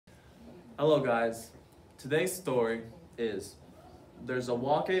Hello guys, today's story is There's a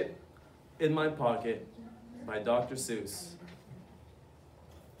Wocket in My Pocket by Dr. Seuss.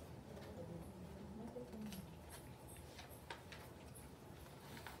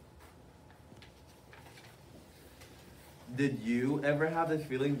 Did you ever have the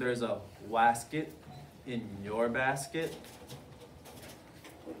feeling there's a wasket in your basket?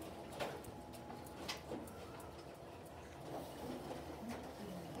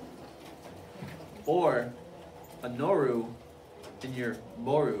 Or a Noru in your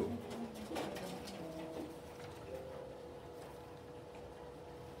Boru?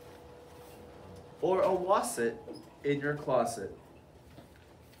 Or a Wasset in your closet?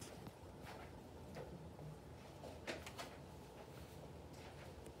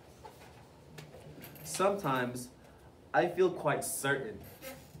 Sometimes I feel quite certain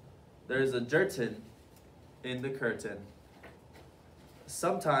there's a Jerton in the curtain.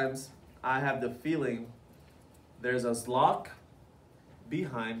 Sometimes I have the feeling there's a Zlock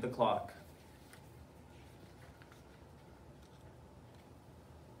behind the clock.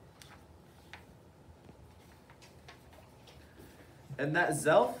 And that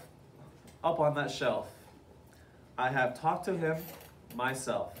Zelf up on that shelf, I have talked to him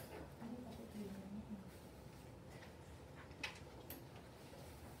myself.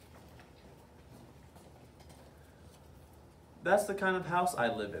 That's the kind of house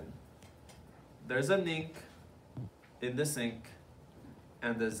I live in. There's a Nink in the sink,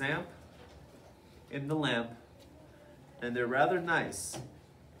 and the Zamp in the lamp, and they're rather nice,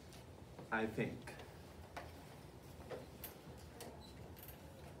 I think.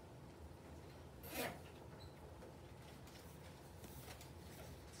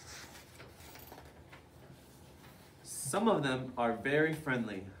 Some of them are very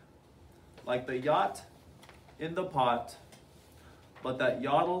friendly, like the yacht in the pot, but that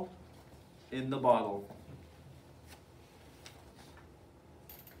yodel in the bottle.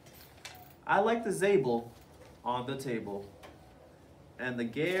 I like the Zabel on the table, and the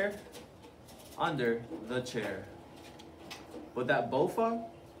Gare under the chair. But that Bofa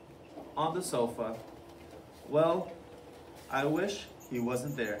on the sofa, well, I wish he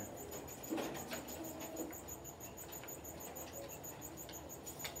wasn't there.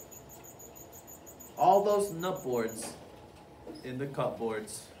 All those nutboards in the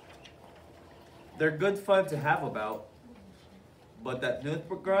cupboards, they're good fun to have about, but that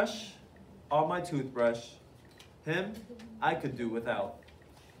toothbrush on my toothbrush, him I could do without.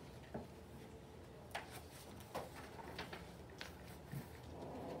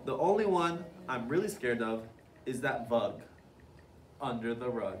 The only one I'm really scared of is that Vug under the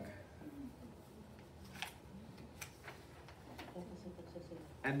rug.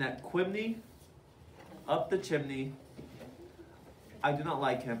 And that Quimney up the chimney, I do not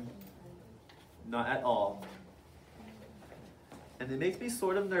like him, not at all. And it makes me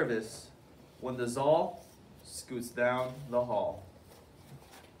sort of nervous when the Zal scoots down the hall.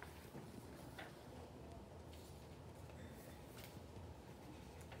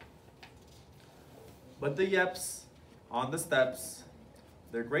 But the Yeps on the steps,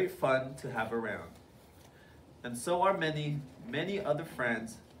 they're great fun to have around. And so are many, many other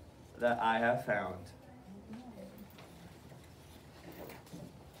friends that I have found.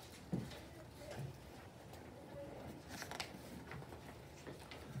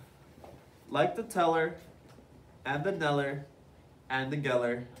 Like the Teller, and the Neller, and the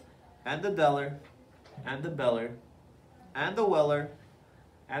Geller, and the Deller, and the Beller, and the Weller,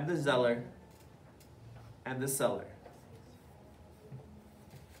 and the Zeller, and the Seller.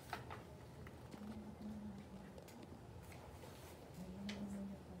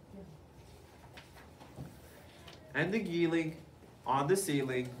 And the Geeling on the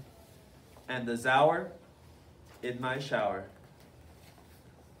ceiling, and the Zower in my shower.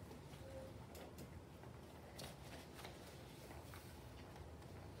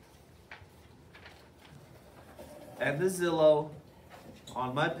 And the Zillow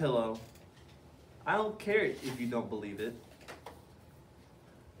on my pillow. I don't care if you don't believe it.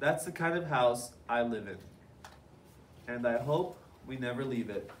 That's the kind of house I live in. And I hope we never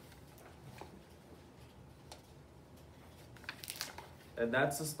leave it. And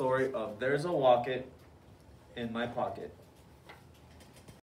that's the story of There's a Wocket in My Pocket.